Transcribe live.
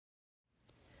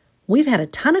We've had a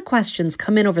ton of questions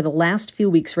come in over the last few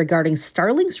weeks regarding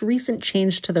Starlink's recent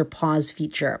change to their pause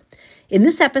feature. In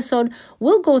this episode,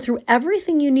 we'll go through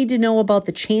everything you need to know about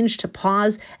the change to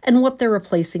pause and what they're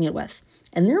replacing it with.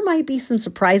 And there might be some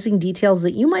surprising details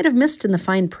that you might have missed in the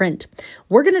fine print.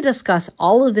 We're going to discuss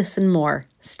all of this and more.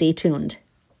 Stay tuned.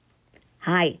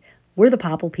 Hi, we're the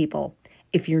Popple people.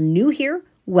 If you're new here,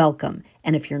 welcome.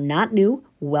 And if you're not new,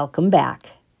 welcome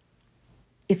back.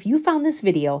 If you found this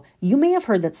video, you may have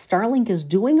heard that Starlink is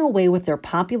doing away with their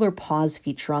popular pause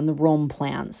feature on the roam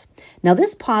plans. Now,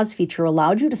 this pause feature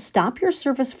allowed you to stop your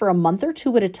service for a month or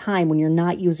two at a time when you're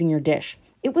not using your dish.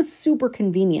 It was super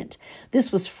convenient.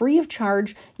 This was free of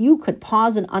charge. You could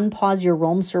pause and unpause your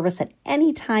roam service at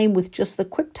any time with just the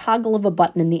quick toggle of a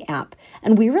button in the app.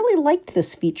 And we really liked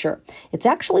this feature. It's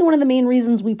actually one of the main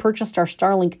reasons we purchased our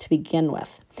Starlink to begin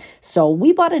with. So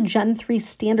we bought a Gen 3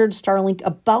 Standard Starlink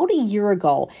about a year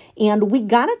ago, and we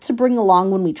got it to bring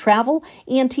along when we travel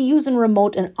and to use in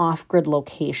remote and off-grid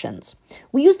locations.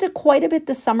 We used it quite a bit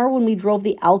this summer when we drove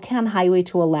the Alcan Highway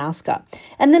to Alaska.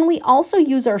 And then we also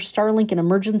use our Starlink in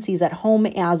emergencies at home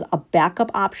as a backup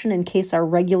option in case our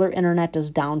regular internet is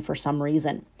down for some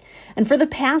reason. And for the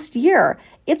past year,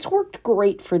 it's worked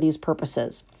great for these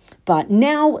purposes. But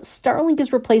now Starlink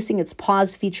is replacing its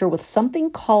pause feature with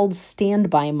something called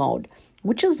standby mode,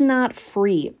 which is not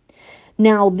free.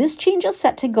 Now, this change is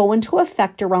set to go into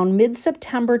effect around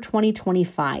mid-September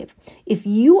 2025. If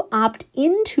you opt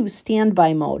into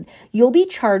standby mode, you'll be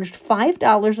charged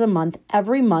 $5 a month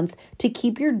every month to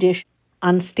keep your dish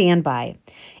on standby.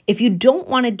 If you don't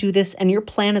want to do this and your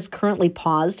plan is currently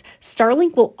paused,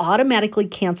 Starlink will automatically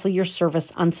cancel your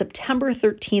service on September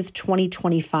 13th,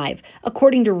 2025,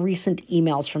 according to recent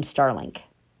emails from Starlink.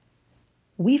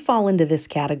 We fall into this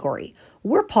category.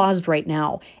 We're paused right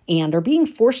now and are being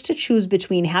forced to choose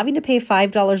between having to pay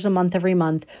 $5 a month every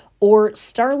month or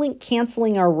Starlink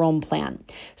canceling our roam plan.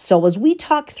 So as we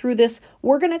talk through this,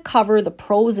 we're going to cover the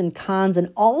pros and cons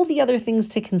and all the other things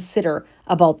to consider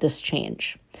about this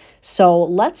change. So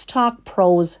let's talk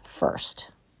pros first.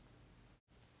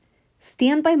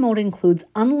 Standby mode includes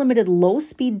unlimited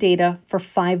low-speed data for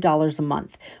 $5 a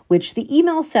month, which the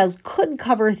email says could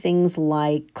cover things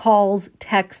like calls,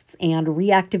 texts, and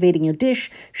reactivating your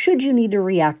dish should you need to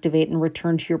reactivate and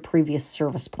return to your previous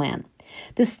service plan.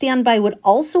 This standby would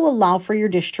also allow for your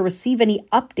dish to receive any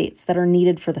updates that are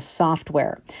needed for the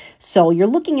software. So you're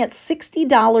looking at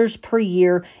 $60 per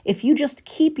year if you just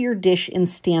keep your dish in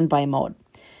standby mode.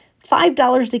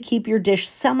 $5 to keep your dish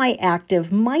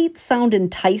semi-active might sound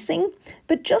enticing,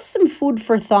 but just some food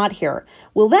for thought here.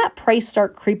 Will that price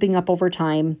start creeping up over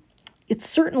time? It's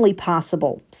certainly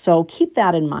possible, so keep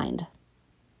that in mind.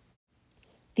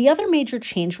 The other major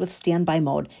change with standby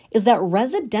mode is that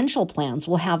residential plans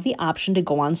will have the option to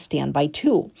go on standby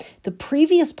too. The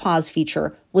previous pause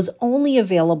feature was only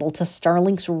available to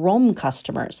Starlink's roam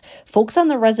customers. Folks on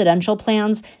the residential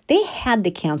plans, they had to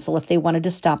cancel if they wanted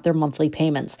to stop their monthly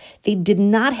payments. They did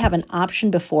not have an option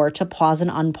before to pause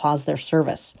and unpause their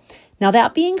service. Now,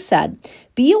 that being said,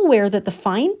 be aware that the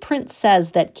fine print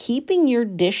says that keeping your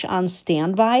dish on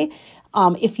standby,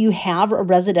 if you have a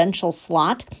residential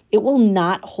slot, it will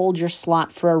not hold your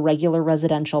slot for a regular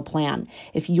residential plan.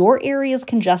 If your area is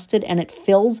congested and it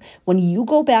fills, when you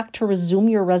go back to resume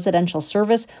your residential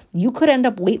service, you could end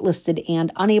up waitlisted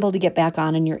and unable to get back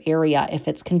on in your area if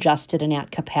it's congested and at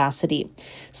capacity.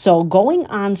 So going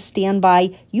on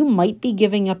standby, you might be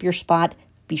giving up your spot.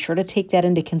 Be sure to take that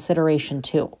into consideration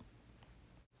too.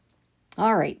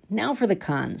 All right, now for the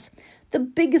cons. The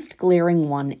biggest glaring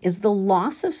one is the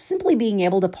loss of simply being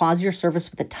able to pause your service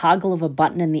with a toggle of a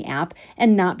button in the app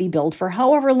and not be billed for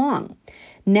however long.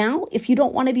 Now, if you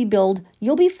don't want to be billed,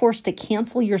 you'll be forced to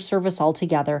cancel your service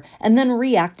altogether and then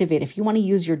reactivate if you want to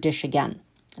use your dish again.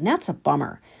 And that's a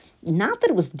bummer. Not that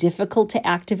it was difficult to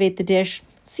activate the dish.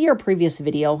 See our previous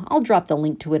video. I'll drop the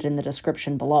link to it in the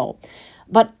description below.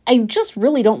 But I just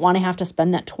really don't want to have to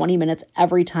spend that 20 minutes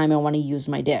every time I want to use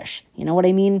my dish. You know what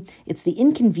I mean? It's the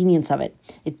inconvenience of it.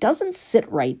 It doesn't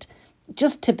sit right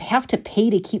just to have to pay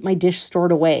to keep my dish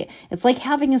stored away. It's like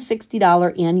having a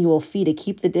 $60 annual fee to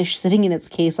keep the dish sitting in its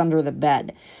case under the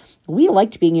bed. We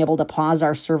liked being able to pause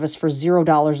our service for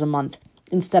 $0 a month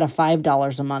instead of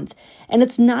 $5 a month. And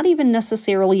it's not even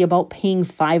necessarily about paying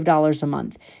 $5 a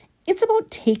month. It's about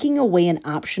taking away an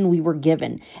option we were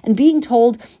given and being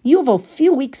told you have a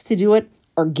few weeks to do it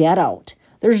or get out.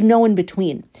 There's no in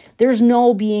between. There's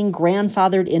no being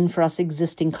grandfathered in for us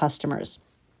existing customers.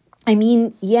 I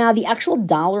mean, yeah, the actual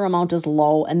dollar amount is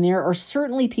low, and there are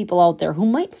certainly people out there who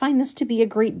might find this to be a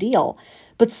great deal.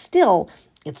 But still,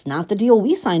 it's not the deal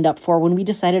we signed up for when we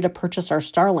decided to purchase our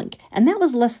Starlink, and that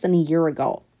was less than a year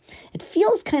ago. It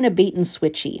feels kind of bait and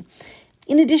switchy.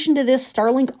 In addition to this,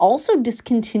 Starlink also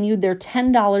discontinued their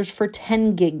 $10 for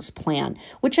 10 gigs plan,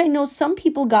 which I know some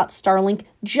people got Starlink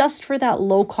just for that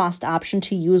low-cost option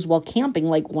to use while camping,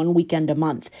 like one weekend a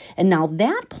month. And now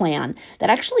that plan,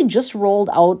 that actually just rolled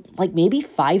out like maybe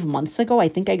 5 months ago. I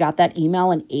think I got that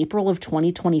email in April of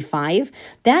 2025.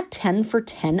 That 10 for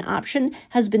 10 option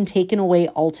has been taken away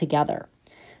altogether.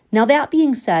 Now, that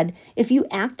being said, if you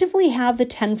actively have the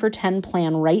 10 for 10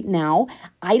 plan right now,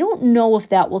 I don't know if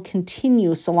that will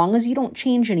continue so long as you don't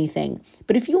change anything.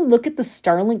 But if you look at the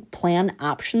Starlink plan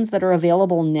options that are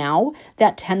available now,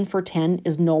 that 10 for 10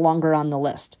 is no longer on the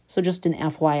list. So just an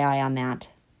FYI on that.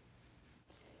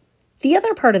 The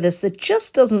other part of this that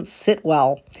just doesn't sit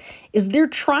well is they're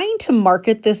trying to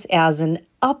market this as an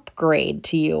upgrade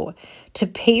to you to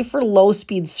pay for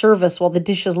low-speed service while the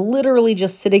dish is literally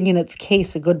just sitting in its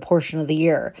case a good portion of the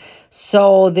year.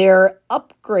 So they're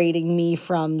upgrading me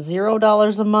from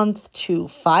 $0 a month to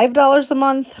 $5 a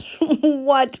month.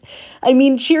 What? I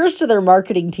mean, cheers to their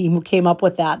marketing team who came up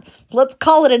with that. Let's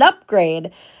call it an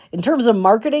upgrade. In terms of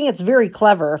marketing, it's very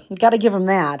clever. You got to give them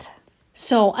that.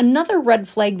 So another red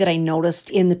flag that I noticed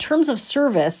in the terms of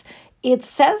service, it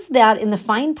says that in the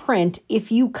fine print,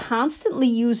 if you constantly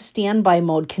use standby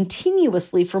mode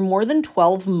continuously for more than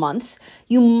 12 months,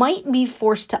 you might be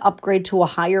forced to upgrade to a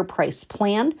higher price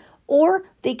plan, or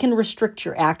they can restrict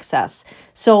your access.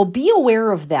 So be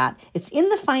aware of that. It's in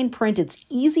the fine print. It's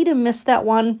easy to miss that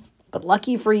one, but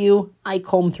lucky for you, I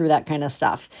comb through that kind of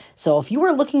stuff. So if you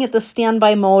are looking at the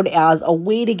standby mode as a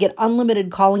way to get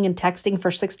unlimited calling and texting for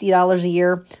 $60 a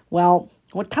year, well,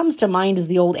 what comes to mind is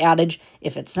the old adage,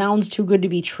 if it sounds too good to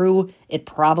be true, it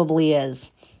probably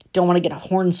is. Don't want to get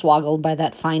hornswoggled by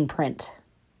that fine print.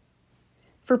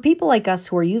 For people like us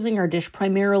who are using our dish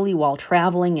primarily while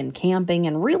traveling and camping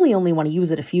and really only want to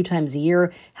use it a few times a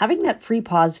year, having that free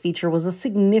pause feature was a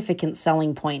significant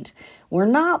selling point. We're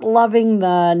not loving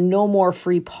the no more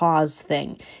free pause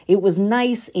thing. It was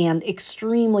nice and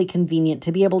extremely convenient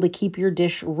to be able to keep your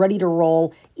dish ready to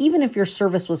roll even if your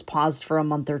service was paused for a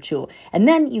month or two. And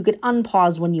then you could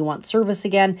unpause when you want service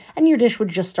again and your dish would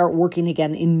just start working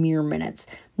again in mere minutes.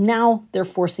 Now they're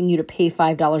forcing you to pay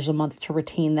 $5 a month to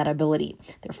retain that ability.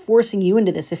 They're forcing you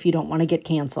into this if you don't want to get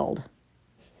canceled.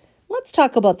 Let's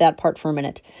talk about that part for a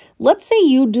minute. Let's say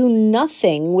you do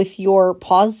nothing with your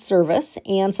paused service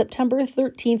and September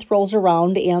 13th rolls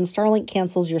around and Starlink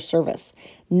cancels your service.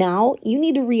 Now you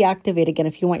need to reactivate again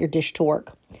if you want your dish to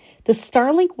work. The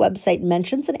Starlink website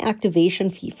mentions an activation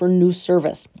fee for new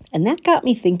service, and that got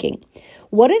me thinking.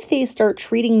 What if they start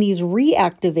treating these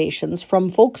reactivations from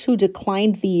folks who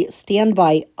declined the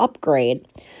standby upgrade?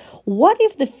 What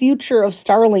if the future of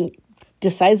Starlink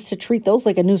decides to treat those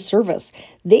like a new service?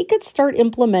 They could start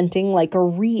implementing like a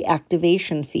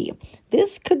reactivation fee.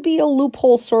 This could be a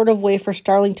loophole sort of way for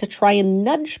Starlink to try and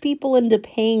nudge people into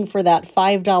paying for that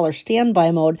 $5 standby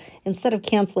mode instead of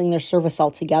canceling their service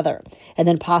altogether, and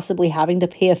then possibly having to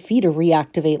pay a fee to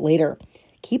reactivate later.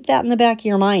 Keep that in the back of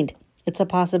your mind. It's a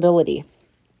possibility.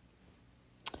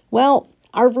 Well,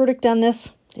 our verdict on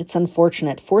this, it's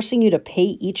unfortunate. Forcing you to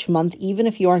pay each month, even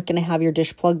if you aren't going to have your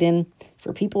dish plugged in.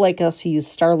 For people like us who use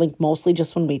Starlink mostly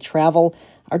just when we travel,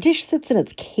 our dish sits in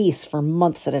its case for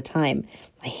months at a time.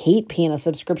 I hate paying a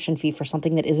subscription fee for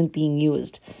something that isn't being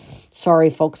used. Sorry,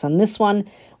 folks, on this one,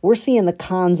 we're seeing the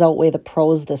cons outweigh the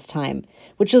pros this time,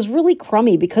 which is really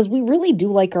crummy because we really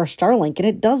do like our Starlink and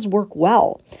it does work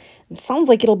well. It sounds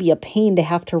like it'll be a pain to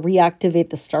have to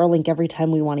reactivate the Starlink every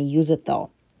time we want to use it,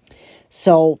 though.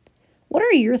 So, what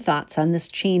are your thoughts on this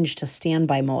change to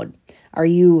standby mode? Are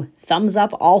you thumbs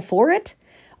up all for it?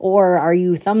 Or are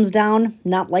you thumbs down,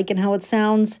 not liking how it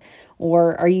sounds?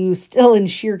 Or are you still in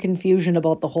sheer confusion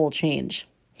about the whole change?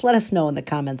 Let us know in the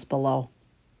comments below.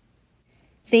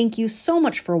 Thank you so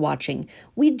much for watching.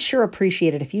 We'd sure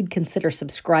appreciate it if you'd consider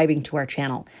subscribing to our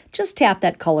channel. Just tap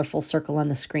that colorful circle on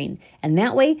the screen, and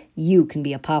that way you can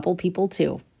be a Popple people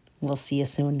too. We'll see you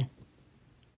soon.